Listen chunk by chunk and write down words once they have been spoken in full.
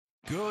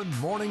Good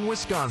morning,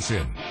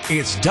 Wisconsin.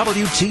 It's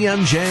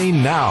WTMJ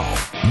Now.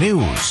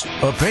 News,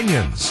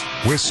 opinions,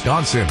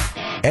 Wisconsin.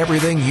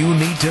 Everything you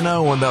need to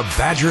know in the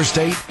Badger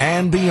State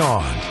and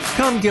beyond.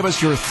 Come give us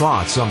your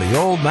thoughts on the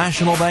Old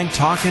National Bank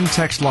talk and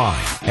text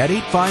line at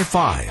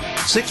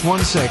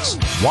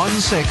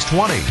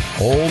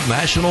 855-616-1620. Old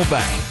National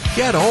Bank.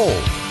 Get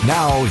old.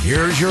 Now,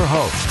 here's your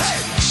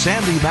hosts,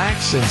 Sandy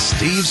Max and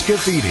Steve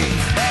Scafidi.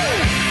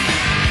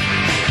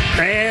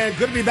 And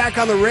good to be back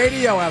on the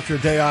radio after a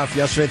day off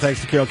yesterday.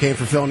 Thanks to Carol Kane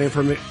for filling in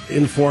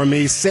for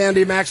me.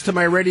 Sandy Max to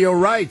my radio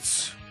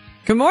right.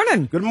 Good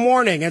morning. Good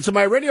morning. And to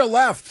my radio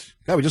left.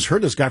 God, we just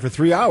heard this guy for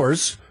 3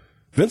 hours.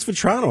 Vince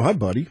Vitrano. Hi,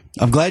 buddy.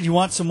 I'm glad you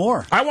want some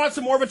more. I want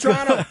some more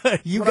Vitrano.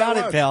 You got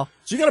it, pal.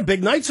 So you got a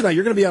big night tonight.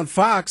 You're going to be on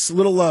Fox. A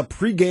little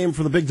pregame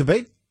for the big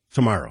debate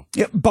tomorrow.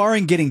 Yeah,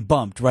 barring getting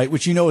bumped, right?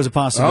 Which you know is a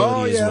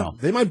possibility as well.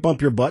 They might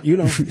bump your butt. You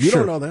know, you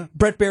Sure. don't know that.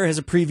 Brett Baer has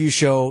a preview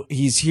show.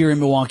 He's here in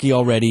Milwaukee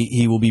already.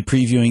 He will be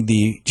previewing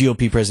the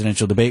GOP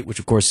presidential debate, which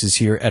of course is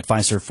here at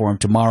Fiserv Forum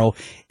tomorrow,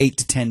 8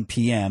 to 10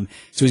 p.m.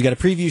 So he's got a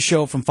preview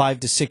show from 5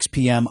 to 6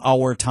 p.m.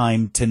 our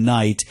time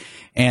tonight.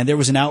 And there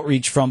was an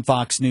outreach from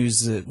Fox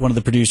News. One of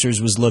the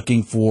producers was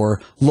looking for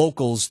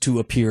locals to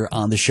appear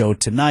on the show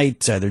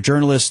tonight, either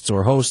journalists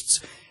or hosts,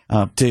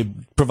 to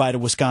provide a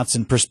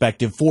Wisconsin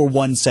perspective for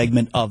one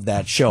segment of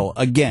that show.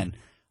 Again,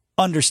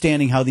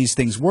 understanding how these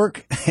things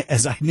work,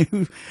 as I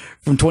knew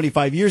from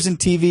 25 years in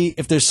TV,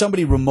 if there's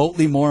somebody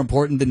remotely more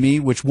important than me,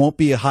 which won't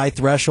be a high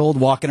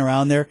threshold walking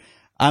around there,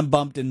 I'm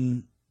bumped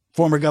and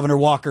former Governor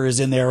Walker is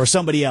in there or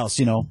somebody else,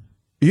 you know.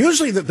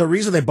 Usually the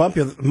reason they bump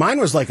you, mine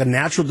was like a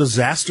natural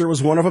disaster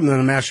was one of them, and then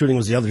a mass shooting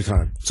was the other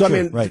time. So, Sure,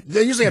 I mean, right.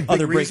 They usually have big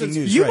Other breaking reasons.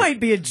 news. You right. might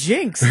be a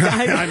jinx. Maybe.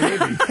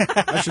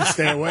 I should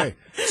stay away.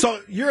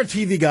 So you're a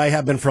TV guy,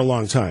 have been for a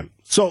long time.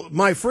 So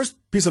my first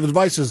piece of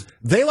advice is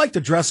they like to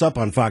dress up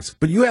on Fox,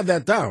 but you have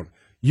that down.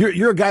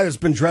 You're a guy that's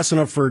been dressing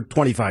up for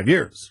 25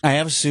 years. I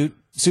have a suit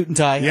and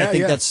tie. Yeah, I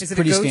think yeah. that's Is it a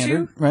pretty go-to?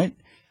 standard, right?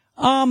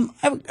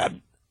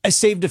 I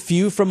saved a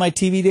few from my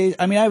TV days.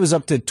 I mean, I was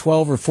up to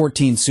 12 or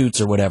 14 suits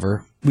or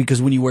whatever,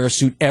 because when you wear a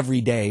suit every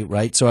day,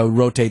 right? So I would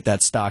rotate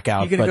that stock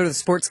out. You're going to go to the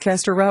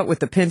sportscaster route with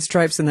the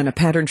pinstripes and then a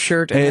patterned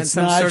shirt and then It's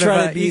some not- I sort try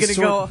of to a, be you're going to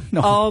go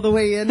no. all the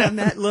way in on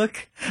that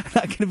look? I'm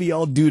not going to be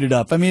all duded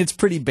up. I mean, it's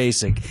pretty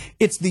basic.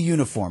 It's the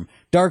uniform.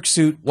 Dark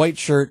suit, white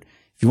shirt.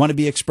 If you want to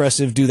be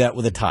expressive, do that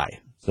with a tie.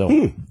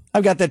 So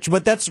I've got that.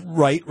 But that's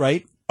right?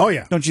 Oh,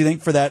 yeah. Don't you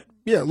think, for that?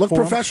 Yeah, look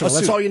forum? professional. A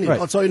That's suit. all you need. Right.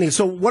 That's all you need.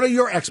 So what are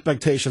your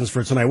expectations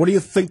for tonight? What do you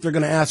think they're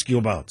going to ask you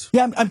about?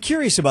 Yeah, I'm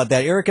curious about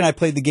that. Eric and I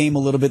played the game a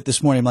little bit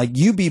this morning. I'm like,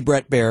 you be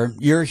Brett Baer.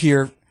 You're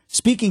here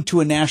speaking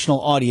to a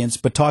national audience,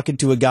 but talking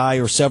to a guy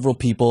or several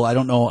people. I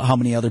don't know how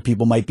many other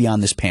people might be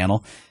on this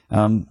panel.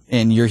 And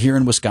you're here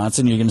in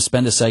Wisconsin. You're going to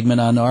spend a segment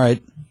on, all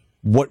right,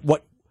 what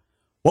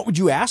would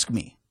you ask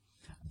me?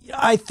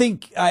 I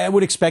think I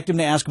would expect him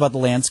to ask about the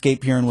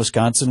landscape here in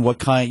Wisconsin. What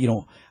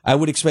kind, I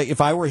would expect,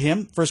 if I were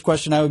him, first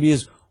question I would be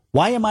is,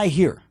 why am I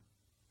here?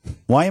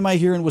 Why am I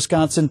here in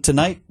Wisconsin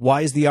tonight?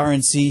 Why is the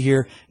RNC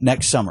here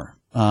next summer?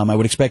 I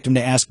would expect him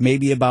to ask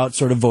maybe about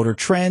sort of voter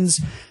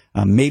trends,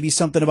 maybe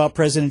something about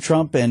President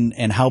Trump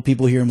and how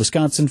people here in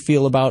Wisconsin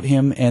feel about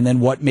him, and then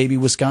what maybe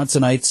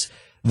Wisconsinites,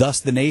 thus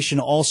the nation,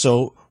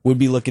 also would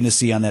be looking to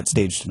see on that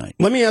stage tonight.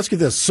 Let me ask you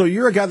this. So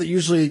you're a guy that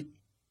usually,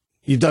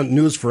 you've done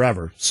news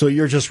forever, so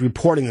you're just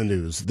reporting the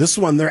news. This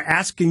one, they're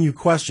asking you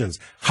questions.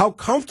 How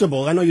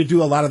comfortable, I know you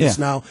do a lot of this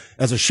now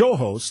as a show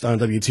host on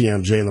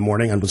WTMJ in the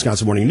morning on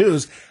Wisconsin Morning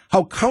News.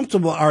 How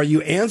comfortable are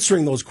you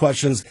answering those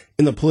questions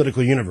in the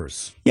political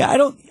universe? Yeah, I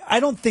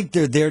don't think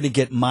they're there to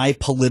get my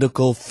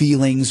political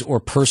feelings or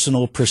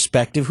personal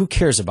perspective. Who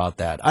cares about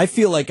that? I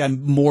feel like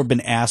I'm more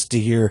been asked to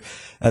hear,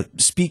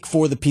 speak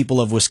for the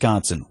people of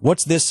Wisconsin.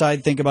 What's this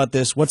side think about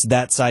this? What's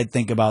that side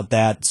think about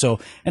that? So,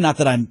 and not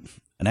that I'm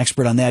an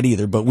expert on that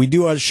either, but we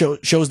do our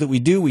shows that we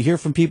do. We hear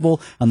from people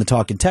on the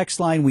talk and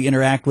text line. We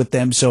interact with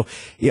them. So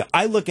yeah,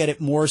 I look at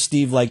it more,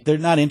 Steve, like they're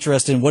not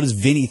interested in what does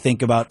Vinny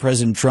think about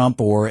President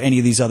Trump or any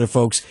of these other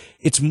folks.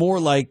 It's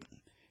more like,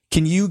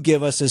 can you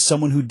give us, as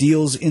someone who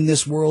deals in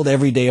this world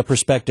every day, a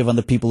perspective on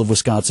the people of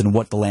Wisconsin and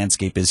what the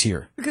landscape is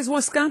here? Because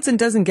Wisconsin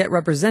doesn't get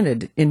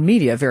represented in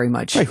media very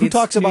much. Right, who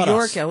talks about New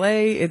York, us?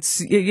 L.A.,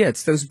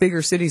 it's those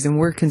bigger cities, and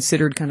we're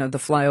considered kind of the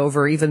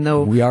flyover, even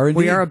though We are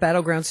indeed. a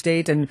battleground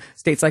state, and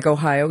states like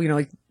Ohio,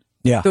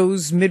 Yeah.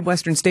 those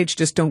Midwestern states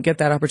just don't get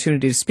that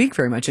opportunity to speak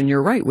very much. And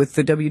you're right, with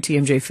the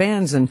WTMJ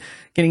fans and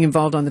getting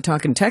involved on the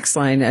talk and text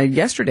line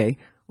yesterday,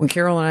 when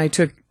Carol and I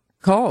took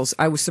calls,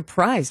 I was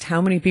surprised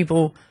how many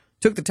people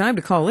took the time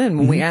to call in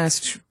when we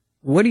asked,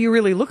 what are you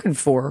really looking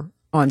for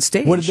on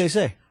stage? What did they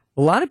say?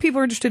 A lot of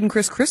people are interested in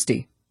Chris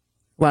Christie.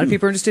 A lot of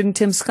people are interested in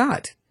Tim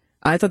Scott.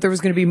 I thought there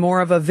was going to be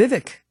more of a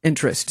Vivek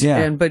interest.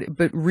 Yeah. But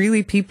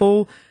really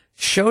people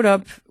showed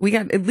up. We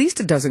got at least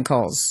a dozen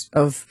calls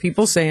of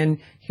people saying,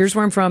 here's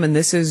where I'm from and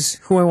this is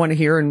who I want to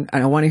hear and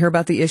I want to hear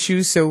about the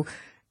issues. So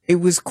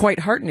it was quite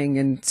heartening,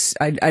 and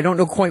I don't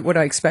know quite what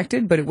I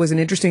expected, but it was an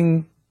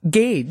interesting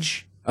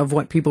gauge of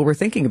what people were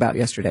thinking about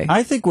yesterday.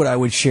 I think what I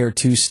would share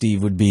too,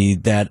 Steve, would be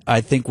that I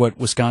think what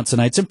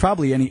Wisconsinites and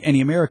probably any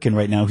American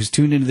right now who's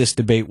tuned into this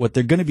debate, what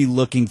they're going to be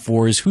looking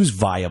for is who's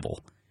viable,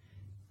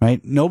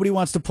 right? Nobody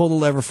wants to pull the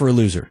lever for a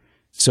loser.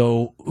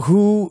 So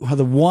who are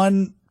the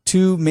 1,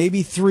 2,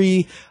 maybe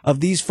 3 of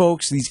these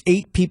folks, these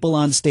 8 people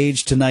on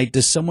stage tonight?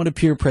 Does someone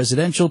appear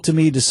presidential to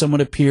me? Does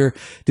someone appear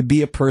to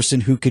be a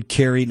person who could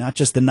carry not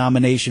just the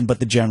nomination, but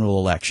the general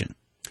election?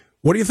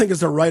 What do you think is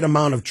the right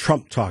amount of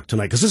Trump talk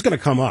tonight? Because it's going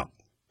to come up.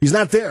 He's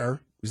not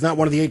there. He's not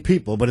one of the 8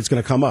 people, but it's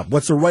going to come up.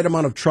 What's the right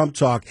amount of Trump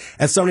talk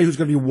as somebody who's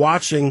going to be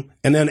watching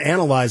and then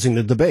analyzing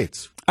the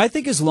debates? I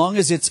think as long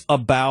as it's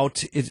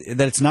about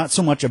that it's not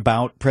so much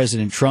about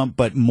President Trump,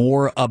 but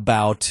more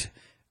about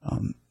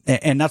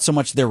and not so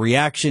much their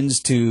reactions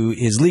to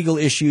his legal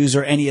issues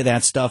or any of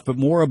that stuff, but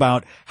more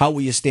about how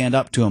will you stand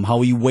up to him? How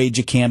will you wage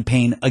a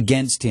campaign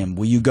against him?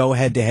 Will you go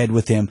head to head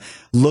with him,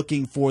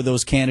 looking for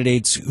those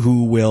candidates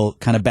who will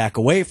kind of back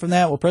away from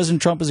that? Well,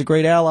 President Trump is a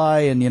great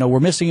ally, and, we're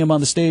missing him on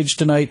the stage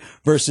tonight,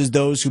 versus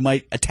those who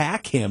might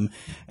attack him.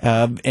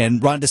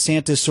 And Ron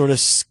DeSantis sort of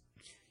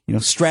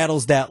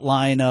straddles that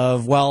line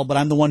of, well, but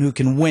I'm the one who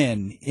can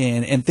win,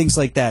 and things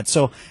like that.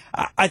 So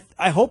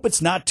I hope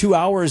it's not 2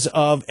 hours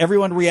of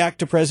everyone react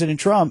to President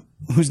Trump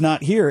who's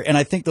not here. And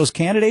I think those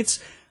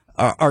candidates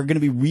are going to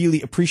be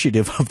really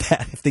appreciative of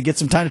that if they get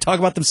some time to talk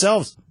about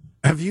themselves.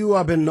 Have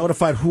you been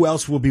notified who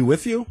else will be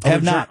with you?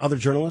 Have not. Other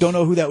journalists? Don't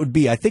know who that would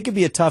be. I think it'd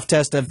be a tough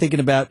test. I'm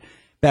thinking about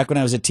back when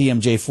I was at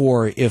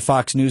TMJ4, if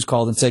Fox News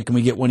called and said, can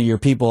we get one of your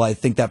people? I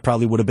think that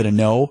probably would have been a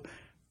no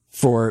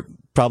for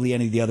probably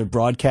any of the other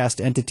broadcast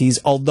entities,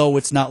 although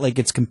it's not like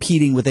it's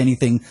competing with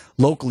anything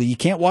locally. You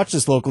can't watch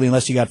this locally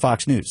unless you got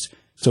Fox News.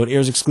 So it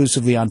airs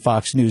exclusively on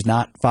Fox News,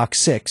 not Fox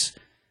 6.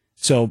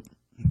 So,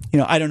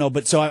 I don't know.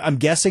 But so I'm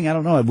guessing, I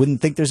don't know. I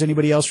wouldn't think there's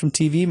anybody else from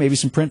TV, maybe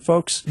some print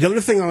folks. The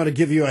other thing I'm going to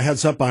give you a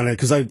heads up on it,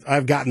 because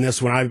I've gotten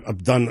this when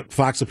I've done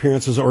Fox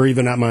appearances or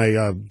even at my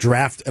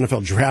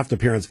NFL draft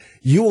appearance.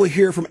 You will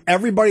hear from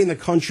everybody in the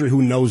country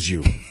who knows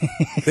you.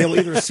 They'll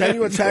either send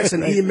you a text,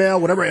 an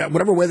email,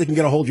 whatever way they can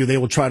get a hold of you. They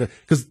will try to,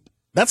 because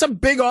that's a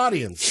big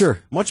audience. Sure.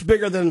 Much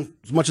bigger than,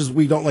 as much as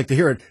we don't like to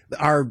hear it,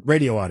 our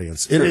radio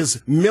audience. It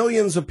is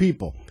millions of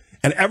people.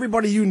 And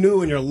everybody you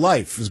knew in your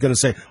life is going to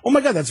say, oh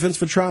my God, that's Vince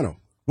Vitrano.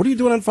 What are you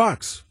doing on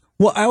Fox?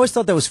 Well, I always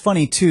thought that was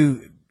funny,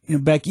 too.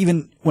 Back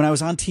even when I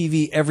was on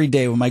TV every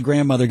day, when my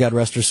grandmother, God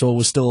rest her soul,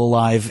 was still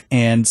alive,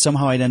 and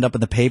somehow I'd end up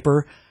in the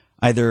paper,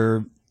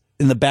 either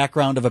in the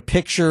background of a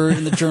picture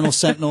in the Journal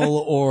Sentinel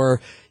or,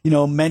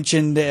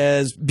 mentioned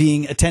as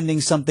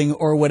attending something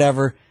or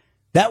whatever.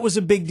 That was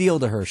a big deal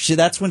to her.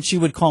 That's when she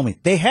would call me.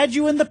 They had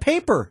you in the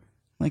paper.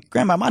 Like,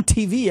 Grandma, I'm on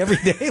TV every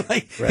day.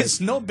 Right.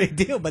 It's no big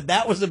deal, but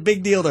that was a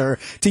big deal to her.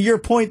 To your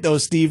point, though,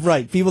 Steve,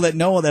 right? People that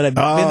know that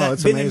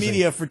have been in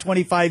media for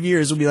 25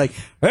 years will be like,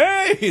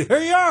 hey,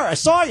 there you are. I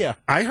saw you.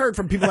 I heard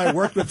from people I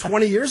worked with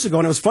 20 years ago,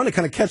 and it was fun to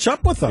kind of catch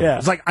up with them. Yeah.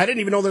 It's like, I didn't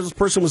even know this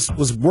person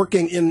was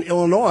working in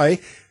Illinois.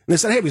 And they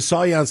said, hey, we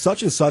saw you on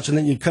such and such, and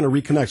then you kind of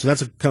reconnect. So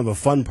that's kind of a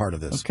fun part of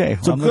this. Okay,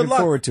 so I'm good looking luck.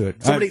 forward to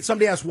it.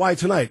 Somebody asked why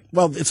tonight.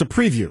 Well, it's a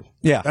preview.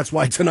 Yeah. That's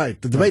why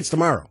tonight. The debate's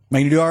tomorrow. Am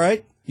I going to do all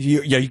right? Are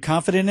you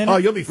confident in it? Oh,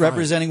 you'll be fine.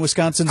 Representing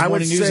Wisconsin's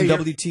Morning News and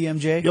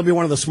WTMJ? You'll be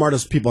one of the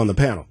smartest people on the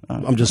panel.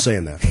 I'm just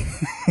saying that.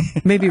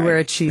 Maybe wear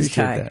a cheese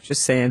Appreciate tie. that.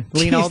 Just saying.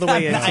 Lean all the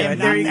way into it.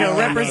 There you go.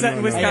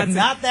 Representing Wisconsin. I am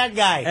not that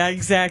guy.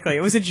 Exactly.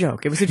 It was a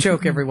joke. It was a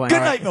joke, everyone.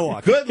 Good night,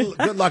 Milwaukee.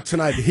 Good luck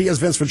tonight. He is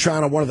Vince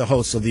Vitrano, one of the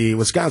hosts of the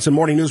Wisconsin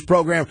Morning News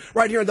program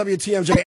right here on WTMJ.